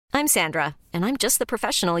I'm Sandra, and I'm just the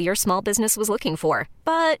professional your small business was looking for.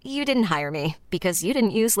 But you didn't hire me because you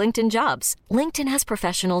didn't use LinkedIn Jobs. LinkedIn has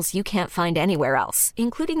professionals you can't find anywhere else,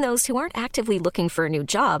 including those who aren't actively looking for a new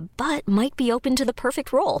job, but might be open to the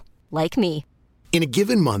perfect role, like me. In a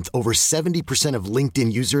given month, over 70% of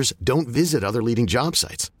LinkedIn users don't visit other leading job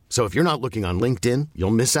sites. So if you're not looking on LinkedIn,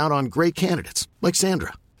 you'll miss out on great candidates like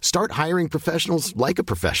Sandra. Start hiring professionals like a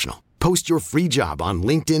professional. Post your free job on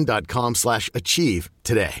linkedin.com/achieve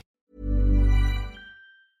today.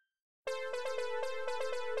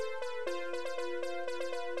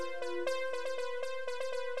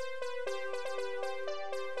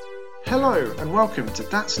 Hello and welcome to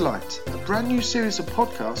That's Light, a brand new series of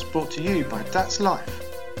podcasts brought to you by That's Life.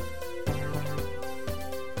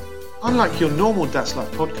 Unlike your normal That's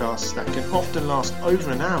Life podcasts that can often last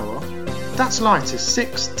over an hour, That's Light is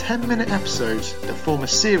 6 10-minute episodes that form a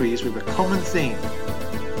series with a common theme.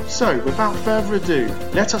 So, without further ado,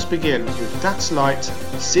 let us begin with That's Light,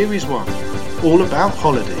 Series 1, all about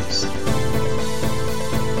holidays.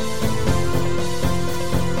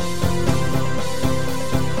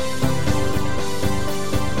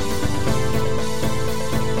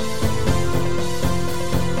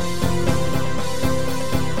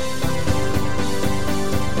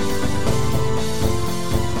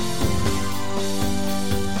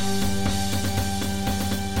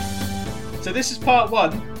 So this is part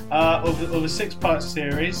one of a 6-part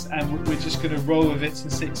series, and we're just going to roll with it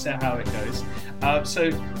and see how it goes. So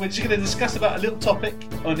we're just going to discuss about a little topic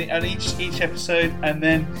on each episode, and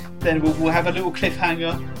then we'll have a little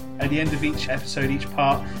cliffhanger at the end of each episode, each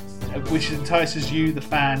part, which entices you, the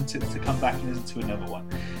fan, to come back and listen to another one.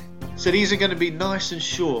 So these are going to be nice and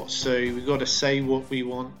short, so we've got to say what we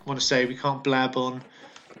want to say. We can't blab on.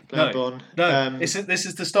 No. This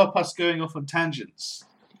is to stop us going off on tangents.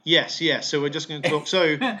 Yes. So we're just going to talk.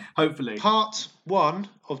 So hopefully, part 1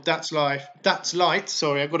 of That's Light.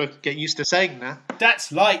 Sorry, I've got to get used to saying that.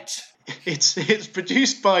 That's Light. It's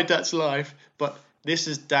produced by That's Life, but this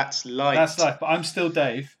is That's Light. That's Life. But I'm still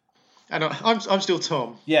Dave, and I'm still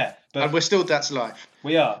Tom. Yeah, and we're still That's Life.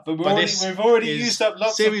 We are, but we've already used up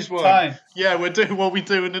lots series of time. Yeah, we're doing what we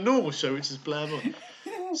do in the normal show, which is blab on.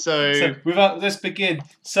 So let's begin.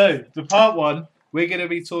 So the part 1. We're going to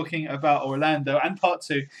be talking about Orlando, and part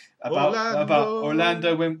 2 about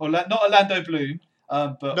Orlando. Not Orlando Bloom,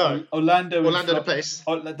 but no. Orlando the place.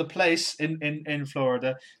 The place in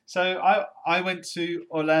Florida. So I went to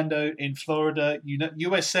Orlando in Florida,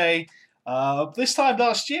 USA. This time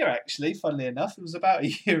last year, actually, funnily enough, it was about a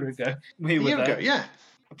year ago. A year ago, yeah.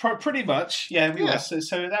 Pretty much, yeah. We were. So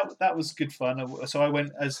that was good fun. So I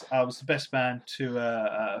went as I was the best man to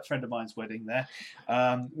a friend of mine's wedding there,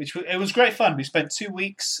 it was great fun. We spent 2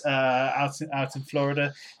 weeks out in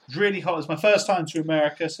Florida. It was really hot. It was my first time to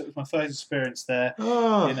America, so it was my first experience there.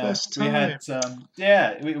 First time. We had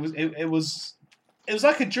it was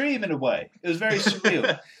like a dream in a way. It was very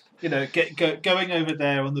surreal. Going over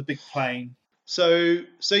there on the big plane. So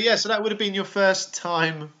that would have been your first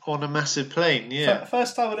time on a massive plane, yeah.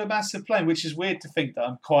 First time on a massive plane, which is weird to think that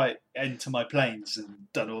I'm quite into my planes and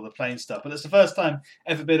done all the plane stuff. But it's the first time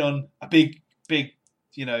ever been on a big,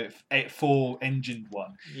 4-engine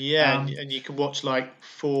one. Yeah, and you can watch like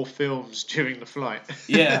 4 films during the flight.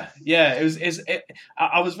 yeah.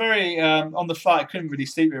 I was very on the flight. I couldn't really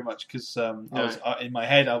sleep very much because in my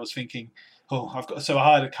head I was thinking, I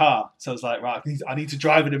hired a car. So I was like, right, I need to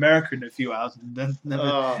drive in America in a few hours, and then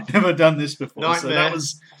never done this before. Nightmare.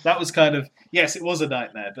 So that was kind of, yes, it was a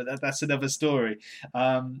nightmare, but that's another story.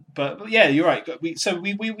 But yeah, you're right. We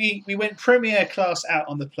went premier class out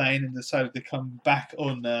on the plane and decided to come back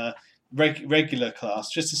on regular class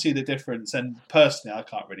just to see the difference. And personally,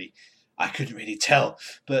 I couldn't really tell,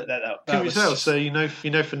 but that was tell. So you know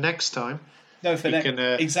for next time. No, for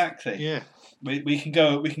exactly. Yeah, we can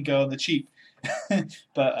go on the cheap.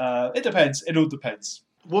 But it depends. It all depends.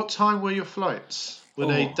 What time were your flights? Were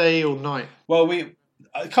they day or night? Well,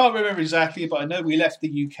 I can't remember exactly, but I know we left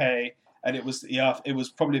the UK and it was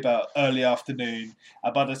probably about early afternoon.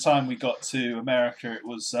 By the time we got to America, it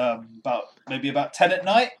was about 10 at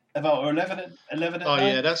night, about 11 at night. Oh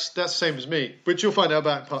yeah, that's the same as me, which you'll find out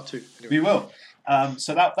about in part 2. Anyway. We will.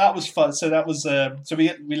 So that was fun. So that was so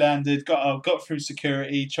we landed, got through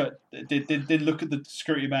security. Did look at the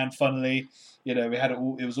security man funnily. We had it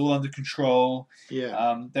all. It was all under control.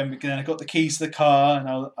 Yeah. Then I got the keys to the car, and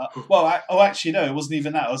actually no, it wasn't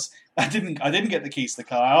even that. I didn't get the keys to the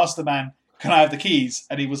car. I asked the man, "Can I have the keys?"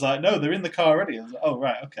 And he was like, "No, they're in the car already." I was like, "Oh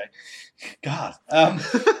right, okay." God.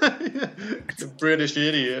 British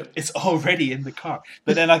idiot. It's already in the car.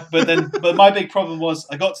 But my big problem was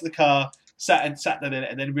I got to the car. sat in it,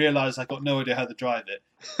 and then realised I got no idea how to drive it.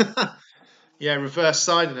 Yeah, reverse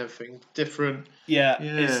side and everything. Different. Yeah,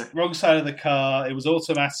 it's wrong side of the car. It was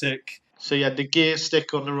automatic. So you had the gear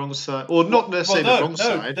stick on the wrong side. Or not necessarily the wrong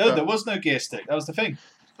side. No, there was no gear stick. That was the thing.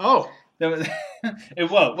 Oh. There was, it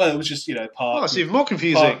was just, park. Oh, it's even more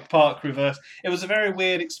confusing. Park, reverse. It was a very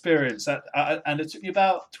weird experience. And it took me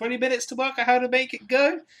about 20 minutes to work out how to make it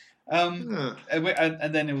go. And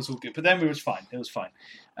then it was all good. But then it was fine. It was fine.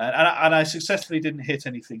 And I successfully didn't hit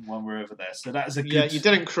anything when we were over there. So that is a good... Yeah, you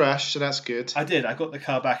didn't crash, so that's good. I did. I got the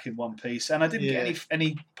car back in one piece. And I didn't get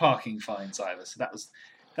any parking fines either. So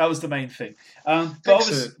that was the main thing.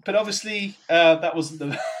 But obviously, that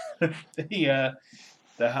wasn't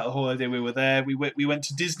the whole idea. We were there. We went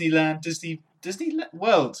to Disneyland, Disney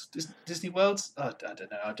World. Disney World? Oh, I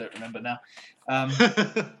don't know. I don't remember now.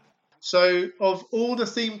 So, of all the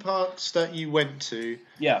theme parks that you went to,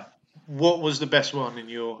 what was the best one in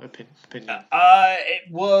your opinion?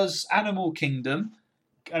 It was Animal Kingdom,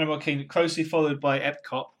 closely followed by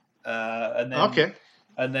Epcot,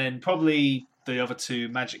 and then probably the other two,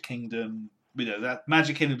 Magic Kingdom. That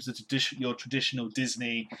Magic Kingdom is your traditional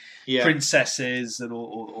Disney princesses and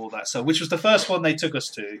all that. So, which was the first one they took us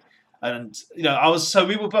to, and me and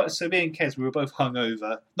Kez, we were both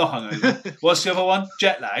hungover. Not hungover. What's the other one?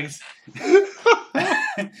 Jet lagged,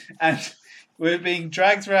 and we were being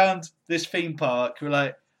dragged around this theme park. We're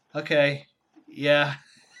like, okay, yeah,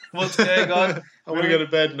 what's going on? I want to go to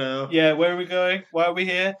bed now. Yeah, where are we going? Why are we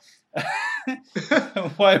here?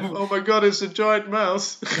 Oh my god, it's a giant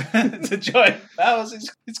mouse. It's a giant mouse.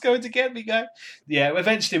 It's going to get me, guy. Yeah,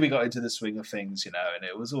 eventually we got into the swing of things, and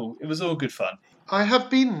it was all good fun. I have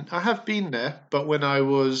been there, but when I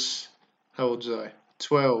was, how old was I?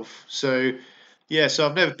 12. So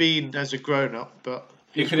I've never been as a grown up, but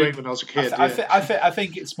it was great when I was a kid. I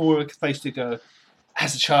think it's more of a place to go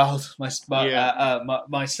as a child.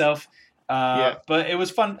 Myself. But it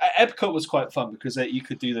was fun. Epcot was quite fun because you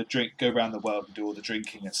could do go around the world and do all the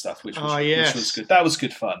drinking and stuff, which was good. That was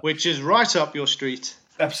good fun. Which is right up your street.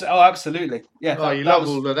 Absolutely. Yeah. You love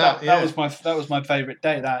all of that. That was my favourite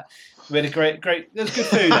day. That we had a great. There's good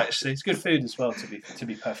food actually. It's good food as well. To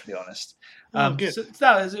be perfectly honest. Good.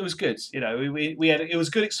 So it was good. We had it was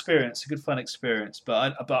a good experience, a good fun experience.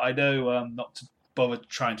 But I know not to bother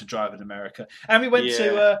trying to drive in America. And we went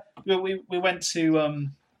to we went to.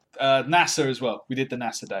 NASA as well. We did the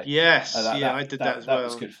NASA day. Yes, I did that as well. That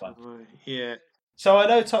was good fun. Yeah. So I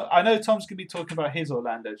know Tom's gonna be talking about his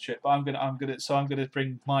Orlando trip, but I'm gonna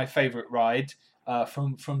bring my favourite ride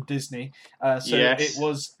from Disney. It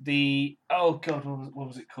was the what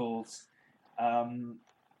was it called? I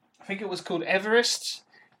think it was called Everest.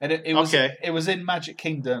 And it was in Magic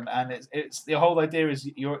Kingdom, and it's the whole idea is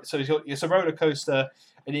it's a roller coaster.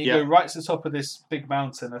 And you go right to the top of this big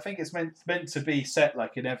mountain. I think it's meant to be set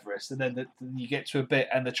like in Everest, and then you get to a bit,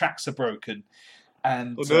 and the tracks are broken,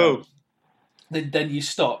 and then you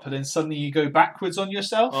stop, and then suddenly you go backwards on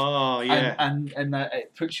yourself. Oh yeah, and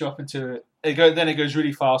it puts you up into it. Then it goes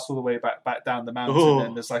really fast all the way back down the mountain,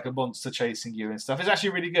 and there's like a monster chasing you and stuff. It's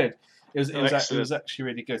actually really good. It was actually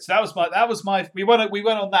really good. So that was my. We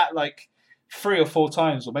went on that like 3 or 4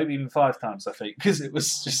 times, or maybe even 5 times, I think, because it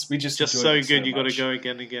was just so good. You got to go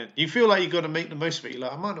again and again. You feel like you got to make the most of it. You're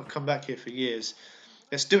like, I might not come back here for years.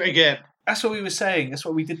 Let's do it again. That's what we were saying. That's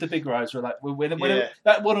what we did. The big rides. We're like, one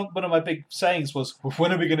of my big sayings was,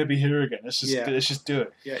 when are we going to be here again? Let's just do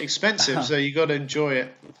it. Yeah, expensive, so you got to enjoy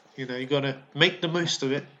it. You got to make the most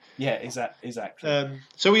of it. Yeah, exactly.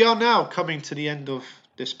 So we are now coming to the end of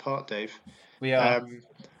this part, Dave. We are.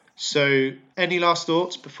 So, any last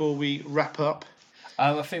thoughts before we wrap up?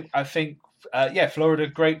 I think, Florida,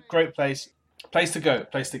 great place to go.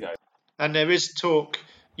 And there is talk.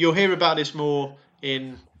 You'll hear about this more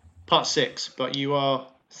in part 6, but you are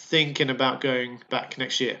thinking about going back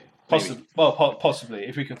next year. Possibly,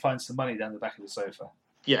 if we can find some money down the back of the sofa.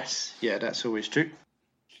 Yes, that's always true.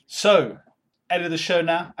 So, end of the show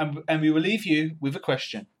now, and we will leave you with a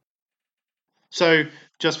question. So,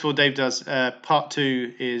 just before Dave does, part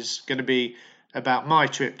 2 is going to be about my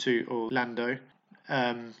trip to Orlando.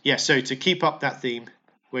 So to keep up that theme,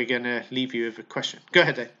 we're going to leave you with a question. Go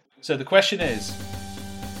ahead, Dave. So the question is,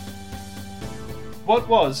 what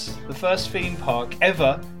was the first theme park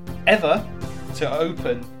ever to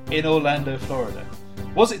open in Orlando, Florida?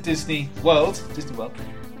 Was it Disney World,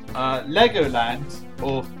 Legoland,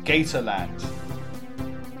 or Gatorland?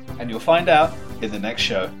 And you'll find out in the next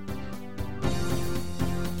show.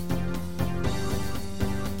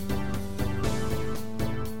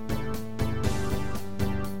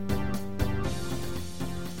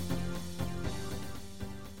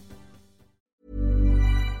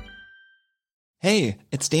 Hey,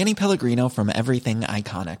 it's Danny Pellegrino from Everything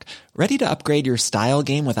Iconic. Ready to upgrade your style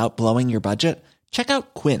game without blowing your budget? Check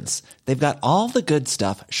out Quince. They've got all the good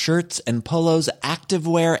stuff, shirts and polos,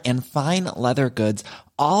 activewear, and fine leather goods,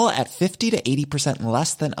 all at 50 to 80%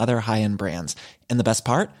 less than other high-end brands. And the best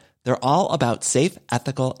part? They're all about safe,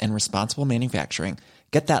 ethical, and responsible manufacturing.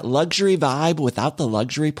 Get that luxury vibe without the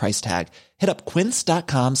luxury price tag. Hit up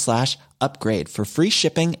quince.com/upgrade for free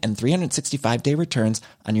shipping and 365-day returns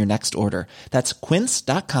on your next order. That's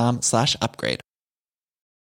quince.com/upgrade.